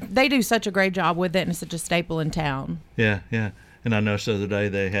anniversary. They do such a great job with it, and it's such a staple in town. Yeah. And I noticed the other day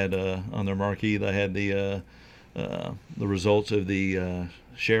they had on their marquee they had the results of the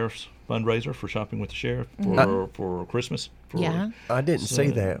sheriff's fundraiser for shopping with the sheriff for Christmas. Yeah. I didn't see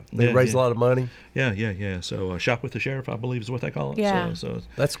that. They yeah, raised yeah. a lot of money. Yeah. So shop with the sheriff, I believe, is what they call it. Yeah. So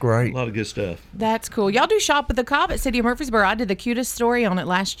That's a great. lot of good stuff. That's cool. Y'all do Shop with the Cop at City of Murfreesboro. I did the cutest story on it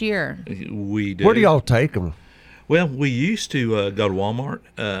last year. We do. Where do y'all take them? Well, we used to go to Walmart.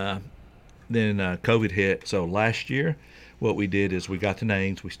 Then COVID hit. So last year, what we did is we got the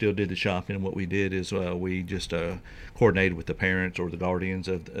names. We still did the shopping. And what we did is we just coordinated with the parents or the guardians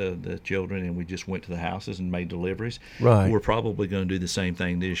of the children, and we just went to the houses and made deliveries. Right. We're probably going to do the same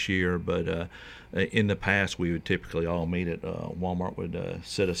thing this year, but in the past, we would typically all meet at Walmart would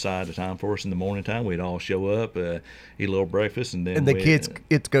set aside a time for us in the morning time. We'd all show up, eat a little breakfast, and then And the kids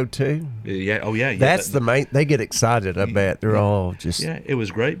get to go too? yeah. That's the main. They get excited, I bet. They're all just. Yeah, it was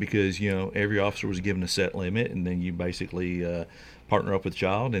great because every officer was given a set limit, and then you basically partner up with the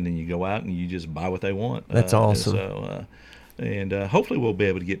child, and then you go out and you just buy what they want. That's awesome. So, and hopefully we'll be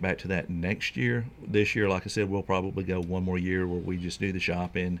able to get back to that next year. This year, like I said, we'll probably go one more year where we just do the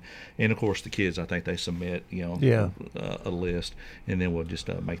shopping, and of course the kids. I think they submit, a list, and then we'll just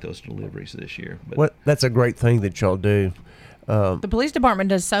make those deliveries this year. But That's a great thing that y'all do. The police department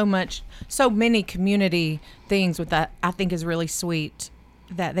does so many community things with that. I think is really sweet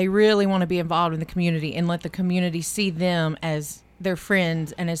that they really want to be involved in the community and let the community see them as their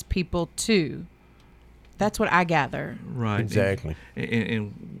friends and as people too. That's what I gather. Right. Exactly.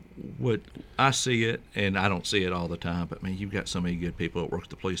 And what I see it, and I don't see it all the time, but man, you've got so many good people that work at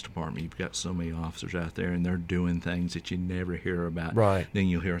the police department. You've got so many officers out there, and they're doing things that you never hear about. Right. Then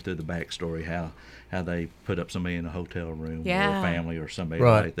you'll hear through the backstory how they put up somebody in a hotel room, or Yeah. a family, or somebody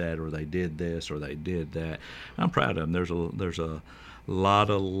Right. like that, or they did this, or they did that. I'm proud of them. There's a lot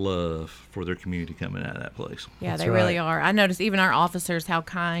of love for their community coming out of that place. Yeah, That's they really right. are. I notice even our officers, how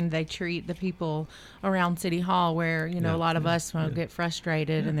kind they treat the people around City Hall, where, a lot of us will get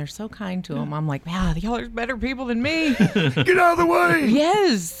frustrated, and they're so kind to them. I'm like, wow, y'all are better people than me. Get out of the way.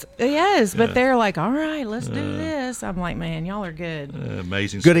 Yes. But they're like, all right, let's do this. I'm like, man, y'all are good.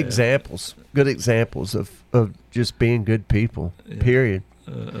 Amazing. Good staff. examples. Good examples of just being good people. Period.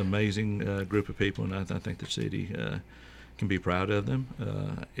 Amazing group of people, and I think the city can be proud of them.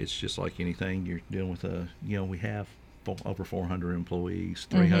 It's just like anything you're dealing with. We have over 400 employees,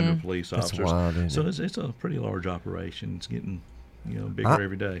 300 police That's officers. wild, isn't So it? it's a pretty large operation. It's getting bigger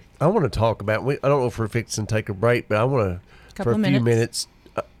every day. I want to talk about. I don't know if we're fixing to take a break, but I want to, Couple for a of few minutes.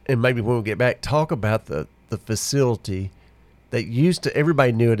 minutes, and maybe when we get back, talk about the facility that used to.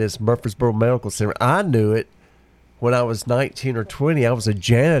 Everybody knew it as Murfreesboro Medical Center. I knew it when I was 19 or 20. I was a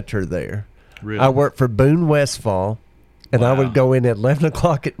janitor there. Really? I worked for Boone Westfall, and I Wow. would go in at 11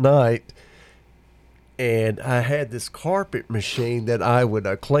 o'clock at night, and I had this carpet machine that I would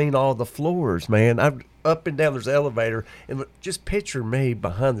clean all the floors, man. I'd up and down this elevator, and just picture me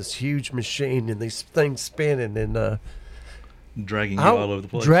behind this huge machine and these things spinning, and Dragging you all over the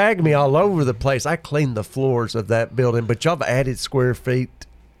place. drag me all over the place. I cleaned the floors of that building, but y'all have added square feet.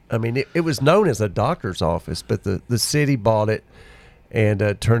 I mean, it was known as a doctor's office, but the city bought it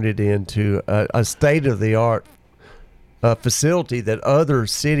and turned it into a state-of-the-art facility that other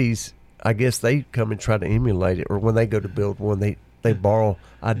cities, I guess, they come and try to emulate it, or when they go to build one, they borrow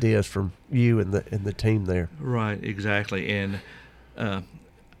ideas from you and the team there. Right, exactly. And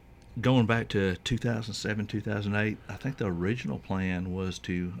going back to 2007, 2008, I think the original plan was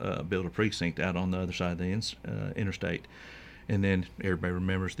to build a precinct out on the other side of the interstate. And then everybody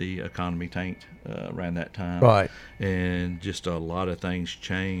remembers the economy tanked around that time. Right. And just a lot of things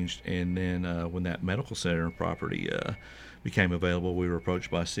changed. And then when that medical center property became available, we were approached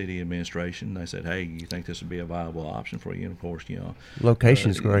by city administration. They said, hey, you think this would be a viable option for you? And of course,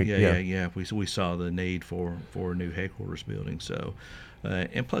 Location's great. Yeah. We saw the need for a new headquarters building. So,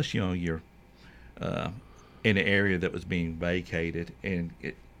 and plus, you're in an area that was being vacated, and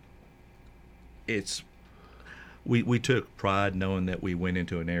we took pride knowing that we went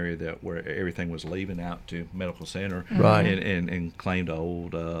into an area where everything was leaving out to medical center, Right. and claimed an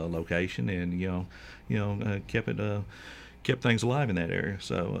old location, and kept things alive in that area.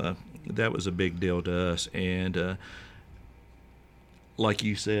 So that was a big deal to us. And like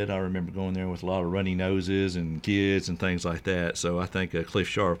you said, I remember going there with a lot of runny noses and kids and things like that. So I think Cliff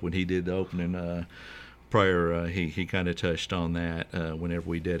Sharp, when he did the opening prayer, he kind of touched on that whenever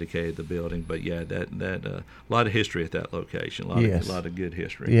we dedicated the building. But yeah, that a lot of history at that location, Yes. a lot of good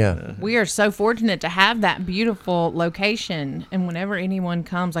history. Yeah. We are so fortunate to have that beautiful location, and whenever anyone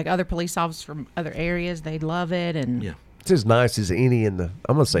comes, like other police officers from other areas, they love it. And Yeah. It's as nice as any I'm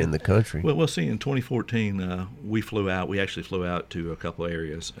going to say in the country. Well, we'll see. In 2014, we actually flew out to a couple of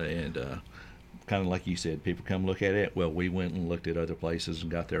areas, and kind of like you said, people come look at it. Well, we went and looked at other places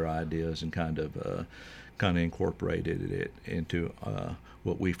and got their ideas and kind of incorporated it into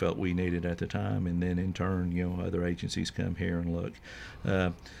what we felt we needed at the time, and then in turn, other agencies come here and look.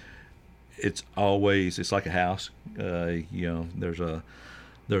 It's like a house.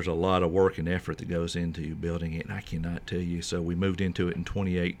 There's a lot of work and effort that goes into building it, and I cannot tell you. So we moved into it in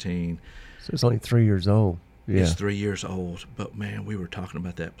 2018. So it's only 3 years old. Yeah. It's 3 years old, but man, we were talking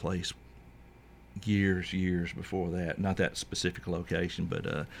about that place years before that. Not that specific location,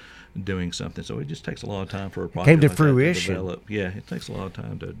 but doing something. So it just takes a lot of time for a project came to like that fruition. develop. Yeah, it takes a lot of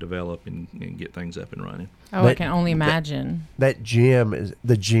time to develop and get things up and running. I That- can only imagine. That gym is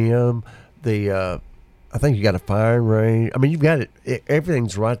the gym. I think you got a firing range. I mean, you've got it.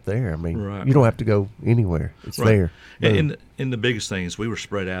 Everything's right there. I mean, Right. you don't have to go anywhere. It's there. Boom. And the biggest thing is we were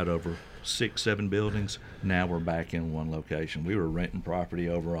spread out over 6-7 buildings. Now we're back in one location. We were renting property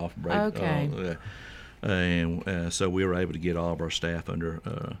over off Okay. so we were able to get all of our staff under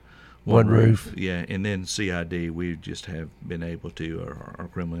One roof. Yeah, and then CID, we just have been able to, our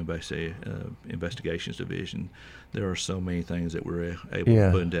criminal investigations division, there are so many things that we're able Yeah.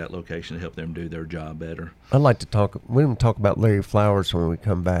 to put into that location to help them do their job better. I'd like to talk. We're going to talk about Larry Flowers when we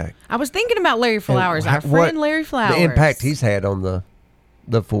come back. I was thinking about Larry Flowers, And our friend what- Larry Flowers. The impact he's had on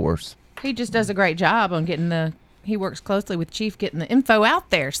the force. He just does a great job on getting the he works closely with Chief getting the info out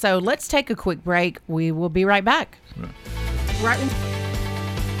there. So let's take a quick break. We will be right back. Right.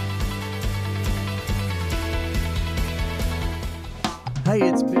 Hey,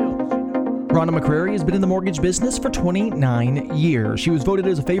 it's Bill. Rhonda McCrary has been in the mortgage business for 29 years. She was voted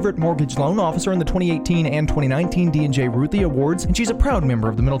as a favorite mortgage loan officer in the 2018 and 2019 D&J Ruthie Awards, and she's a proud member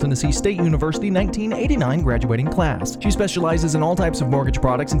of the Middle Tennessee State University 1989 graduating class. She specializes in all types of mortgage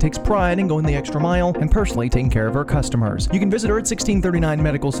products and takes pride in going the extra mile and personally taking care of her customers. You can visit her at 1639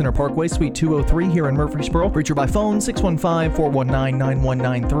 Medical Center Parkway, Suite 203 here in Murfreesboro. Reach her by phone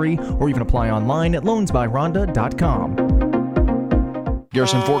 615-419-9193 or even apply online at loansbyrhonda.com.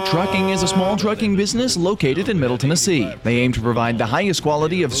 Garrison Fork Trucking is a small trucking business located in Middle Tennessee. They aim to provide the highest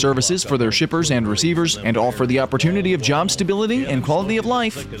quality of services for their shippers and receivers and offer the opportunity of job stability and quality of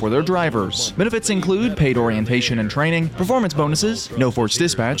life for their drivers. Benefits include paid orientation and training, performance bonuses, no forced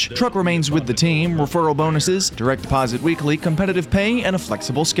dispatch, truck remains with the team, referral bonuses, direct deposit weekly, competitive pay, and a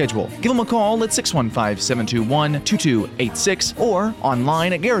flexible schedule. Give them a call at 615-721-2286 or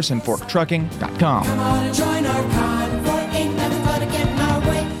online at garrisonforktrucking.com. Come on and join our convoy. Ain't nothing but a getting our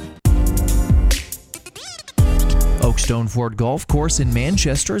way. Oakstone Ford Golf Course in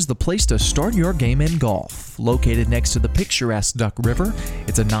Manchester is the place to start your game in golf. Located next to the picturesque Duck River,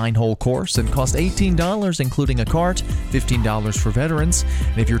 it's a 9-hole course and costs $18 including a cart, $15 for veterans,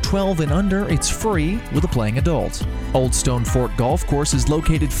 and if you're 12 and under, it's free with a playing adult. Old Stone Fort Golf Course is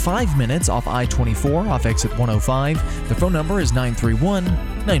located 5 minutes off I-24 off exit 105. The phone number is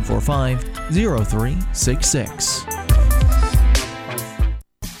 931-945-0366.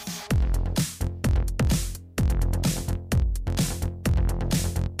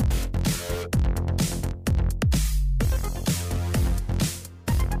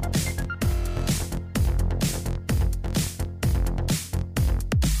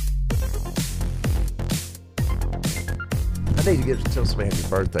 I need to tell somebody happy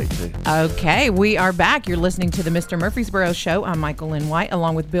birthday, too. Okay, we are back. You're listening to the Mr. Murfreesboro Show. I'm Michael Lynn White,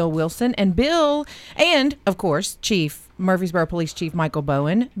 along with Bill Wilson. And Bill, and, of course, Chief, Murfreesboro Police Chief Michael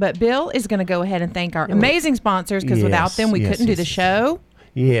Bowen. But Bill is going to go ahead and thank our amazing sponsors, because without them, we couldn't do the show.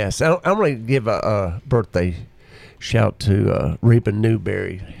 Yes. I'm going to give a birthday shout to Reba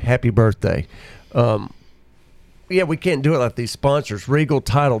Newberry. Happy birthday. We can't do it like these sponsors. Regal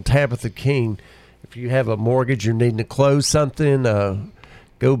Title, Tabitha King. If you have a mortgage, you're needing to close something,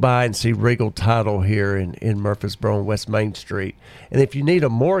 go by and see Regal Title here in Murfreesboro on West Main Street. And if you need a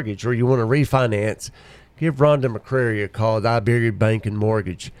mortgage or you want to refinance, give Rhonda McCrary a call at Iberia Bank and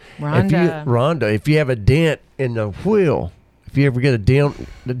Mortgage. Rhonda, if you have a dent in the wheel, if you ever get a dent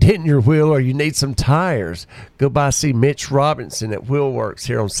in your wheel or you need some tires, go by see Mitch Robinson at Wheelworks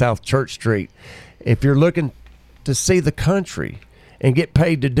here on South Church Street. If you're looking to see the country and get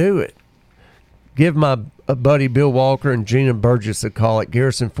paid to do it, give my buddy Bill Walker and Gina Burgess a call at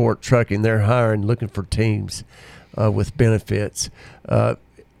Garrison Fort Trucking. They're hiring, looking for teams with benefits.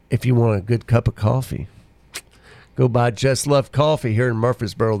 If you want a good cup of coffee, go by Just Love Coffee here in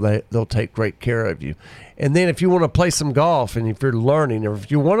Murfreesboro. They'll take great care of you. And then if you want to play some golf and if you're learning or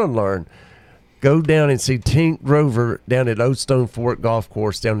if you want to learn, go down and see Tink Grover down at Old Stone Fort Golf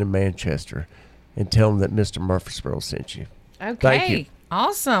Course down in Manchester and tell them that Mr. Murfreesboro sent you. Okay. Thank you.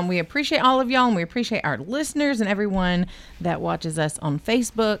 Awesome. We appreciate all of y'all, and we appreciate our listeners and everyone that watches us on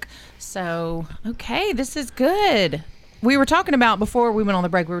Facebook. So, okay, this is good. We were talking about, before we went on the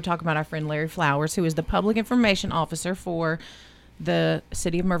break, we were talking about our friend Larry Flowers, who is the Public Information Officer for the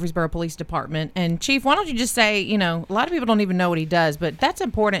City of Murfreesboro Police Department. And, Chief, why don't you just say, a lot of people don't even know what he does, but that's an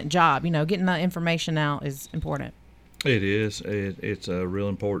important job. Getting the information out is important. It is. It's real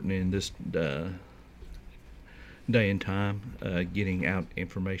important in this day and time. Getting out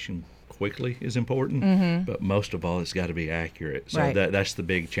information quickly is important, but most of all, it's got to be accurate. So Right. that's the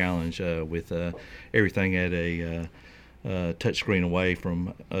big challenge with everything at a touch screen away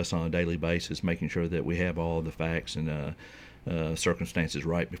from us on a daily basis, making sure that we have all the facts and circumstances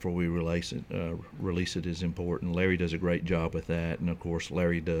right before we release it is important. Larry does a great job with that, and of course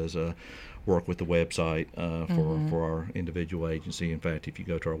Larry does work with the website for our individual agency. In fact, if you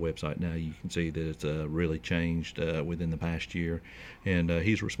go to our website now, you can see that it's really changed within the past year, and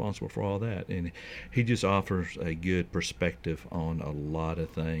he's responsible for all that. And he just offers a good perspective on a lot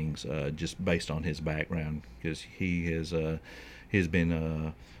of things just based on his background, because he has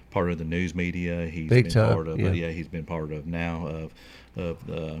been part of the news media. He's Big been time, part of yeah. he's been part of now of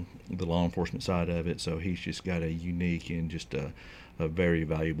the law enforcement side of it. So he's just got a unique and just a very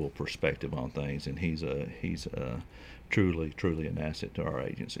valuable perspective on things, and he's truly an asset to our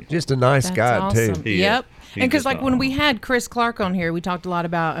agency. Just a nice That's guy awesome. too. He is. Yep. He's And because just like when we phenomenal. had Chris Clark on here, we talked a lot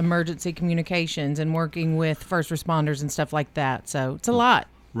about emergency communications and working with first responders and stuff like that. So it's a lot.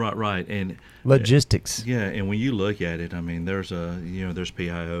 Right, and Logistics. yeah, and when you look at it, I mean, there's there's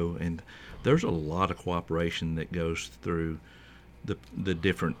PIO, and there's a lot of cooperation that goes through the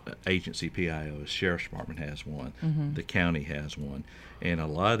different agency PIOs. Sheriff's Department has one, the county has one, and a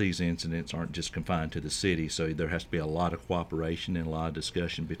lot of these incidents aren't just confined to the city. So there has to be a lot of cooperation and a lot of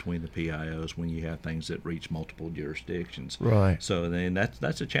discussion between the PIOs when you have things that reach multiple jurisdictions. Right. So then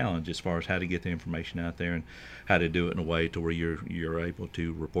that's a challenge as far as how to get the information out there and how to do it in a way to where you're able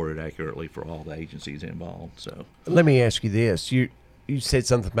to report it accurately for all the agencies involved. So Let me ask you this. You said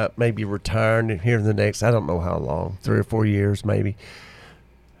something about maybe retiring here in the next, I don't know how long, 3 or 4 years maybe.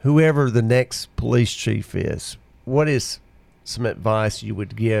 Whoever the next police chief is, what is some advice you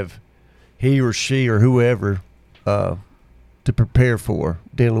would give he or she or whoever to prepare for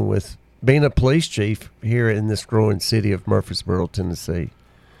dealing with being a police chief here in this growing city of Murfreesboro, Tennessee?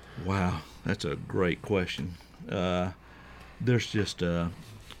 wow, that's a great question. There's just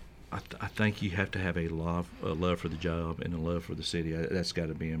I think you have to have a love for the job and a love for the city. That's got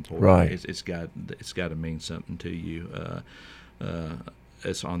to be important. Right. It's got to mean something to you.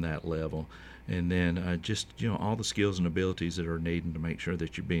 It's on that level, and then just all the skills and abilities that are needed to make sure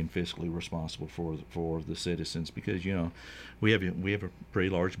that you're being fiscally responsible for the citizens, because we have a pretty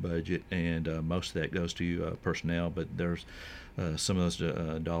large budget, and most of that goes to personnel, but there's some of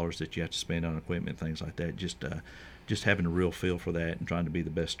those dollars that you have to spend on equipment, things like that. Just having a real feel for that and trying to be the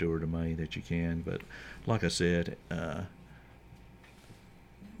best steward of money that you can. But like I said,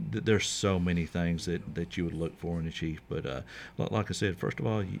 there's so many things that you would look for in a chief. But like I said, first of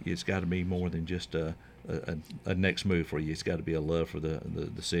all, it's got to be more than just a next move for you. It's got to be a love for the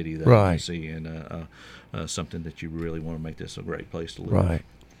city that Right. you see, and something that you really want to make this a great place to live. Right.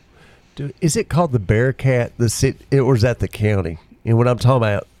 Is it called the Bearcat? The city, or is that the county? And what I'm talking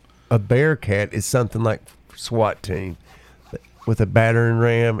about, a Bearcat is something like SWAT team with a battering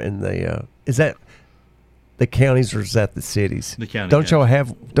ram, and is that the counties or is that the cities? The county. Don't y'all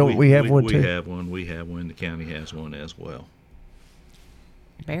have? Don't we have one too? We have one. We have one. The county has one as well.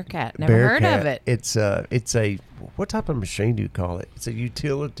 Bearcat. Never heard of it. It's a what type of machine do you call it? It's a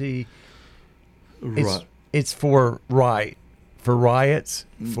utility. Right. It's for riots,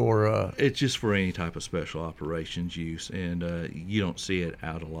 for It's just for any type of special operations use, and you don't see it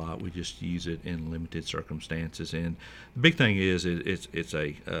out a lot. We just use it in limited circumstances. And the big thing is it's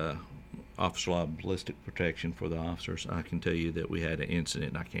a officer law ballistic protection for the officers. I can tell you that we had an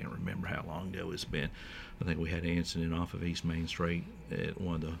incident, and I can't remember how long ago it's been. I think we had an incident off of East Main Street at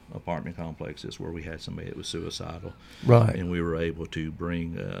one of the apartment complexes where we had somebody that was suicidal. Right. And we were able to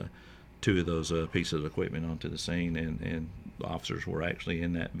bring 2 of those pieces of equipment onto the scene, and the officers were actually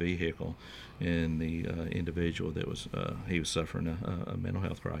in that vehicle, and the individual that was he was suffering a mental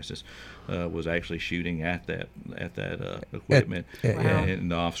health crisis was actually shooting at that equipment. Wow.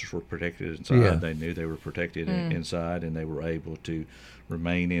 And the officers were protected inside. Yeah. They knew they were protected inside, and they were able to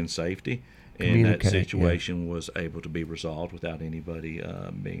remain in safety. And that Communicate, situation was able to be resolved without anybody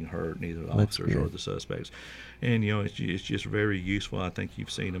being hurt, neither the That's officers or good. the suspects. And it's just very useful. I think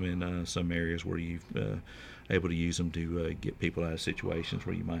you've seen them in some areas where you've able to use them to get people out of situations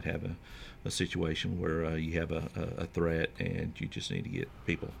where you might have a situation where you have a threat and you just need to get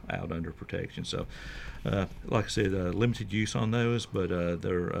people out under protection. So, like I said, limited use on those, but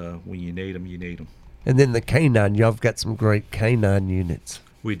they're when you need them, you need them. and then the canine. Y'all have got some great canine units.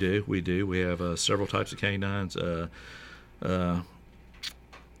 We do. We have several types of canines.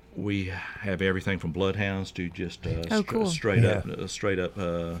 We have everything from bloodhounds to just cool. straight up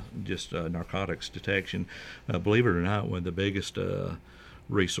just narcotics detection. Believe it or not, one of the biggest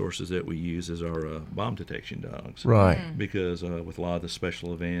resources that we use is our bomb detection dogs. Right. Because with a lot of the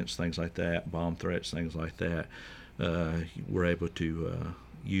special events, things like that, bomb threats, things like that, we're able to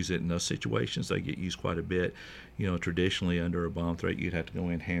use it in those situations. They get used quite a bit. Traditionally under a bomb threat, you'd have to go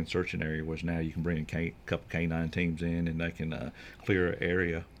in hand search an area, whereas now you can bring a couple canine teams in, and they can clear an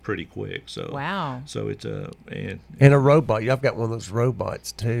area pretty quick. So Wow. So it's And a robot. Y'all got one of those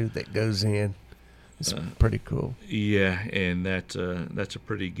robots too that goes in. It's pretty cool. yeah, and that's a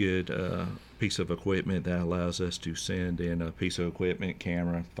pretty good piece of equipment that allows us to send in a piece of equipment,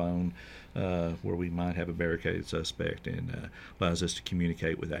 camera, phone, where we might have a barricaded suspect, and allows us to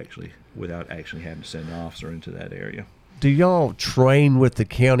communicate without actually having to send an officer into that area. do y'all train with the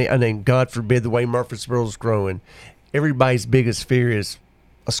county? I mean, God forbid, the way Murfreesboro's growing, everybody's biggest fear is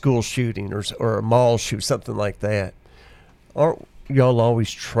a school shooting or a mall shoot, something like that. Aren't y'all always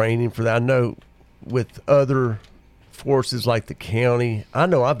training for that? I know with other forces like the county, I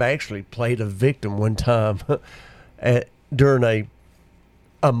know I've actually played a victim one time during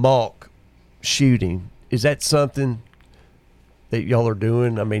a mock shooting. Is that something that y'all are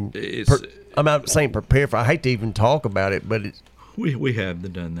doing? I mean, I'm not saying prepare for. I hate to even talk about it, but it's, we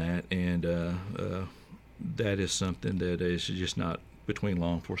have done that, and that is something that is just not between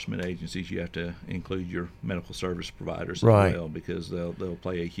law enforcement agencies. You have to include your medical service providers as well, because they'll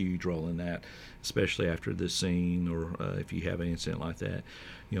play a huge role in that, especially after this scene, or if you have an incident like that.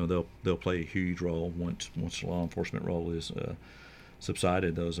 They'll play a huge role once the law enforcement role is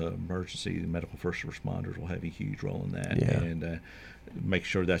subsided. Those emergency medical first responders will have a huge role in that, and make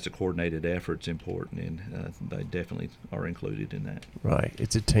sure that's a coordinated effort is important, and they definitely are included in that. Right,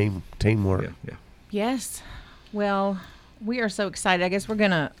 it's a teamwork. Yeah. Yes. Well, we are so excited. I guess we're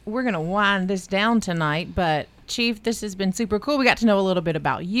gonna wind this down tonight, but Chief, this has been super cool. We got to know a little bit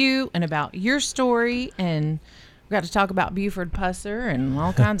about you and about your story, and we got to talk about Buford Pusser and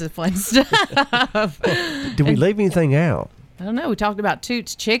all kinds of fun stuff. Did we leave anything out? I don't know. We talked about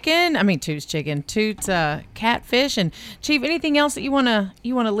Toots catfish. And Chief, anything else that you wanna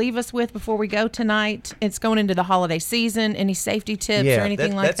leave us with before we go tonight? It's going into the holiday season. Any safety tips or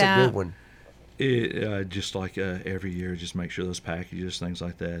anything like that? That's a good one. Just like every year, just make sure those packages, things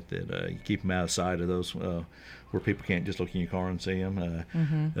like that, you keep them out of sight of those where people can't just look in your car and see them.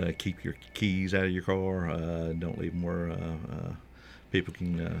 Keep your keys out of your car. Don't leave them where people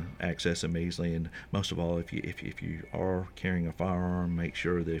can access them easily. And most of all, if you are carrying a firearm, make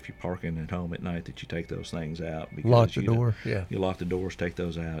sure that if you're parking at home at night that you take those things out. Because lock the door. You lock the doors, take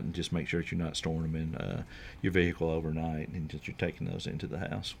those out, and just make sure that you're not storing them in your vehicle overnight, and that you're taking those into the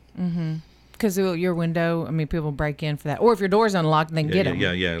house. Mm-hmm. Because your window, people break in for that. Or if your door's unlocked, they can get them.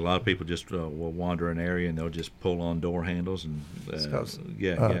 Yeah. A lot of people just will wander an area and they'll just pull on door handles. And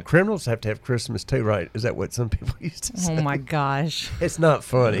criminals have to have Christmas too, right? Is that what some people used to say? Oh, my gosh. It's not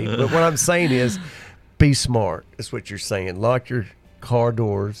funny. But what I'm saying is be smart. Is what you're saying. Lock your car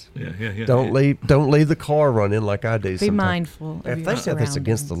doors. Yeah. Don't leave the car running like I do. Be mindful. If they said that's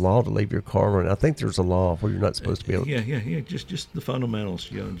against the law to leave your car running, I think there's a law where you're not supposed to be able to. Yeah. Just the fundamentals.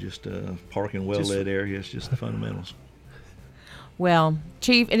 Just parking well-lit areas. Just the fundamentals. Well,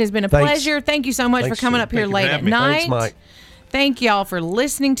 Chief, it has been a pleasure. Thank you so much for coming up here late at night. Thanks, Mike. Thank y'all for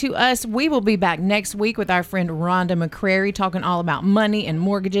listening to us. We will be back next week with our friend Rhonda McCrary talking all about money and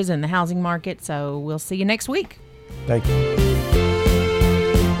mortgages and the housing market. So we'll see you next week. Thank you.